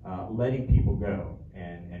started letting people go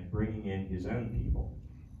and bringing in his own people.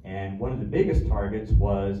 And one of the biggest targets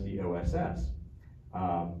was the OSS.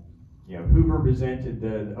 Hoover resented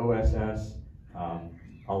the OSS.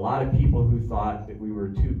 A lot of people who thought that we were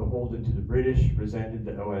too beholden to the British resented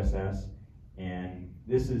the OSS. And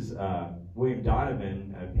this is William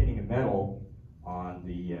Donovan pinning a medal on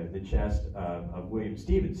the chest of William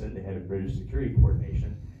Stevenson, the head of British Security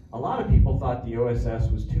Coordination. A lot of people thought the OSS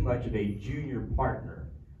was too much of a junior partner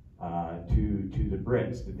to the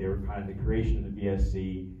Brits, that they were kind of the creation of the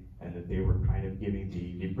BSC, and that they were kind of giving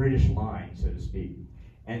the British line, so to speak.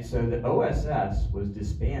 And so the OSS was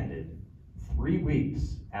disbanded 3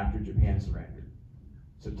 weeks after Japan surrendered.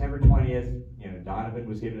 September 20th, Donovan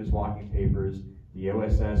was given his walking papers. The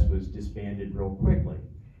OSS was disbanded real quickly.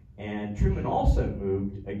 And Truman also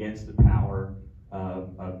moved against the power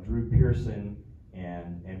of Drew Pearson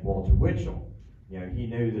and Walter Winchell. He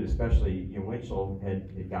knew that especially Winchell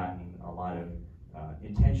had gotten a lot of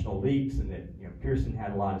intentional leaks, and that Pearson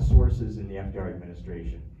had a lot of sources in the FDR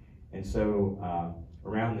administration. And so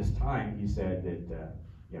around this time, he said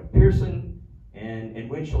that Pearson and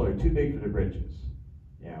Winchell are too big for their britches.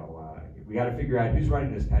 We got to figure out who's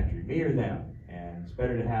running this country, me or them. And it's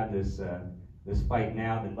better to have this fight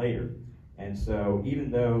now than later. And so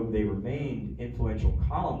even though they remained influential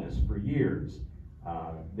columnists for years,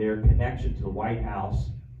 their connection to the White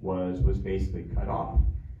House was basically cut off,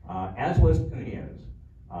 as was Cuneo's.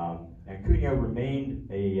 And Cuneo remained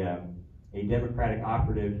a Democratic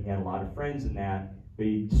operative. He had a lot of friends in that, but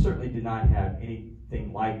he certainly did not have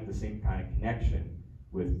anything like the same kind of connection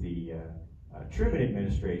with the Truman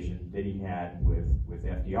administration that he had with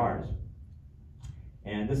FDR's.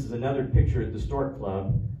 And this is another picture at the Stork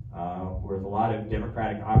Club, with a lot of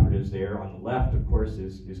Democratic operatives there. On the left, of course,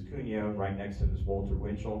 is Cuneo, and right next to him is Walter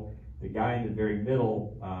Winchell. The guy in the very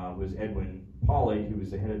middle was Edwin Pauley, who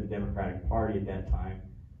was the head of the Democratic Party at that time.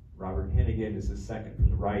 Robert Hennigan is the second from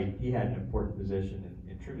the right. He had an important position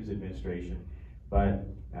in Truman's administration, but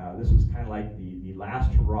this was kind of like the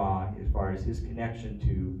last hurrah as far as his connection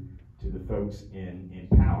to the folks in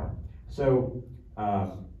power. So,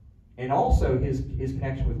 and also his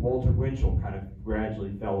connection with Walter Winchell kind of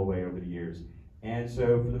gradually fell away over the years. And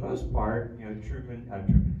so for the most part,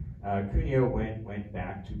 Cuneo went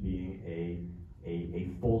back to being a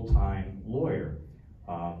full-time lawyer,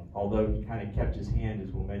 although he kind of kept his hand,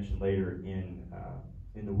 as we'll mention later, in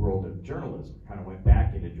the world of journalism, kind of went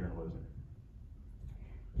back into journalism.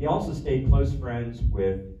 He also stayed close friends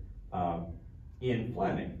with Ian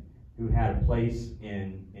Fleming, who had a place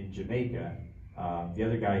in Jamaica. The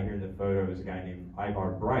other guy here in the photo is a guy named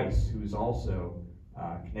Ivar Bryce, who is also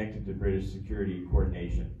connected to British Security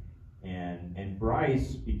Coordination. And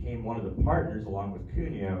Bryce became one of the partners, along with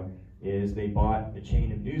Cuneo, is they bought a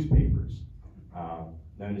chain of newspapers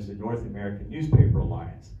known as the North American Newspaper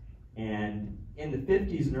Alliance. And in the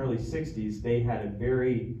 50s and early 60s, they had a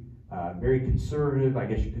very conservative, I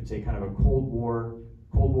guess you could say, kind of a Cold War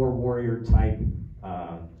warrior type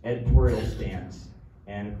editorial stance.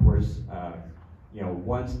 And of course,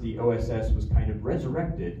 once the OSS was kind of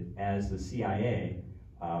resurrected as the CIA,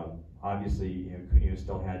 obviously, Cuneo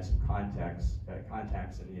still had some contacts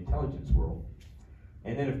in the intelligence world.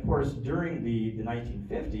 And then, of course, during the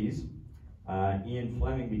 1950s, Ian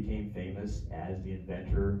Fleming became famous as the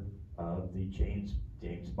inventor of the James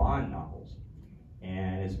Bond novels.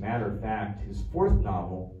 And as a matter of fact, his fourth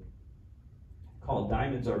novel called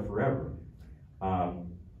Diamonds Are Forever.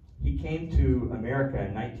 He came to America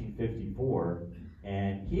in 1954,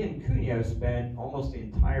 and he and Cuneo spent almost the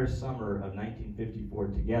entire summer of 1954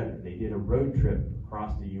 together. They did a road trip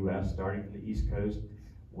across the U.S., starting from the East Coast,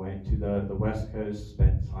 went to the West Coast,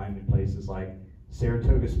 spent time in places like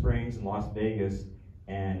Saratoga Springs and Las Vegas,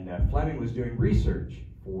 and Fleming was doing research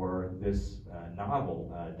for this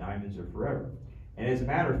novel, Diamonds Are Forever. And as a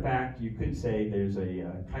matter of fact, you could say there's a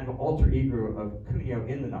kind of an alter ego of Cuneo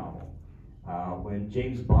in the novel. When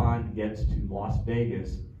James Bond gets to Las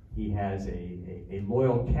Vegas, he has a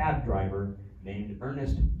loyal cab driver named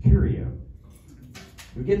Ernest Cuneo,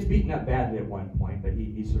 who gets beaten up badly at one point, but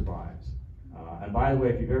he survives. And by the way,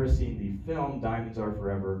 if you've ever seen the film Diamonds Are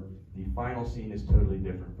Forever, the final scene is totally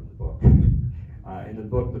different from the book. In the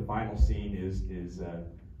book, the final scene is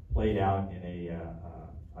played out in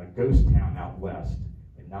a ghost town out west,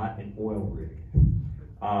 and not an oil rig.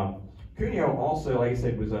 Cuneo also, like I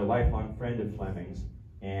said, was a lifelong friend of Fleming's,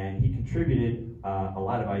 and he contributed a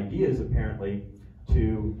lot of ideas, apparently,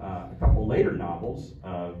 to a couple later novels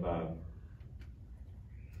of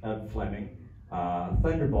Fleming.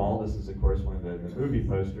 Thunderball, this is, of course, one of the movie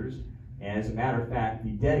posters, and as a matter of fact,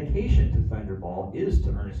 the dedication to Thunderball is to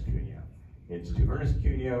Ernest Cuneo. It's to Ernest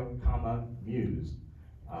Cuneo, Muse.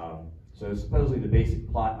 So supposedly the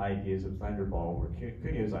basic plot ideas of Thunderball were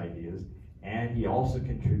Cuneo's ideas, and he also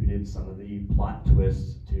contributed some of the plot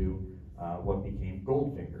twists to what became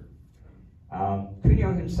Goldfinger.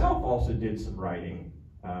 Cuneo himself also did some writing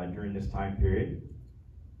during this time period.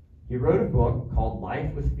 He wrote a book called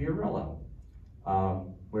Life with Fiorello,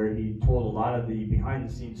 where he told a lot of the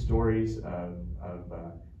behind-the-scenes stories of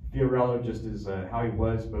Fiorello, just as how he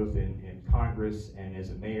was both in Congress and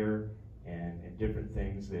as a mayor, and different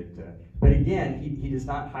things that, but again, he does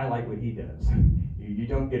not highlight what he does. You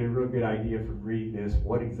don't get a real good idea from reading this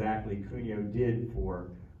what exactly Cuneo did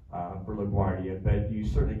for LaGuardia, but you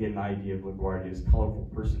certainly get an idea of LaGuardia's colorful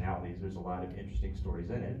personalities. There's a lot of interesting stories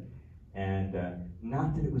in it. And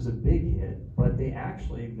not that it was a big hit, but they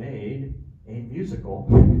actually made a musical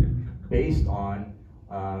based on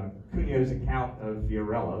Cuneo's account of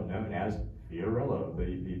Fiorello, known as Fiorello,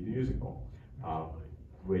 the musical,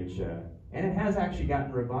 which and it has actually gotten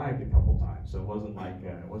revived a couple times, so it wasn't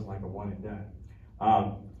like a one and done.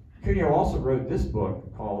 Cuneo also wrote this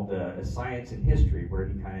book called A Science in History, where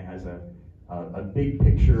he kind of has a big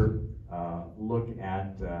picture look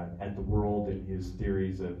at the world and his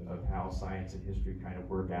theories of how science and history kind of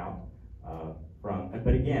work out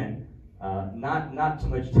but again, not so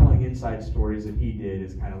much telling inside stories that he did,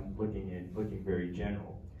 is kind of looking very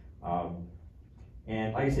general.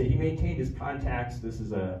 And like I said, he maintained his contacts. This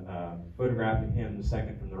is a photograph of him, the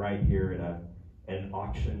second from the right here, at an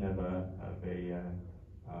auction of a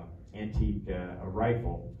antique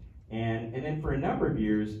rifle. And then for a number of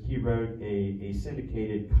years, he wrote a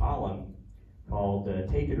syndicated column called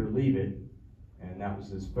Take It or Leave It, and that was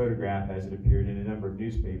his photograph as it appeared in a number of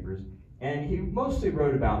newspapers. And he mostly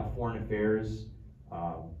wrote about foreign affairs,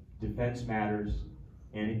 defense matters,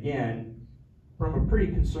 and again, from a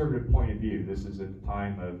pretty conservative point of view. This is at the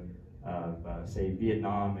time of say,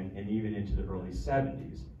 Vietnam and even into the early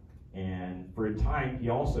 70s. And for a time, he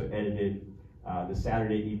also edited the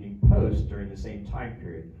Saturday Evening Post during the same time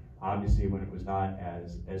period, obviously when it was not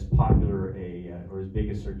as popular or as big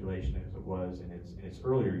a circulation as it was in its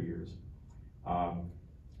earlier years.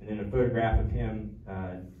 And then a photograph of him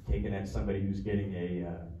taken at somebody who's getting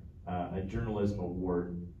a journalism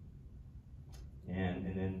award. And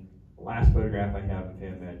then the last photograph I have of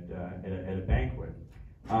him at a banquet.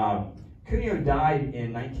 Cuneo died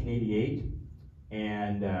in 1988,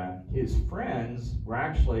 and his friends were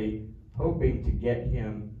actually hoping to get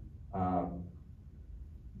him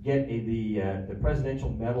the Presidential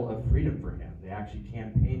Medal of Freedom for him. They actually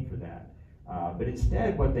campaigned for that. But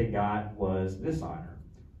instead what they got was this honor.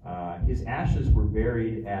 His ashes were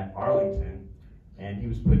buried at Arlington, and he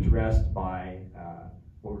was put to rest by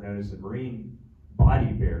what were known as the Marine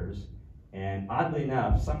Body Bearers. And oddly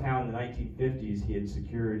enough, somehow in the 1950s, he had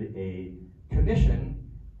secured a commission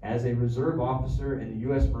as a reserve officer in the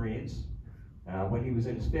U.S. Marines when he was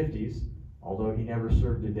in his 50s, although he never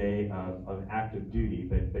served a day of active duty.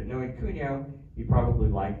 But knowing Cuneo, he probably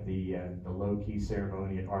liked the low-key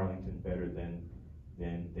ceremony at Arlington better than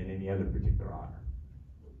any other particular honor.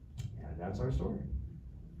 And that's our story.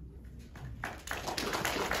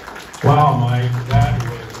 Wow, Mike, that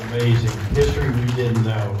was amazing. History we didn't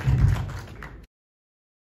know.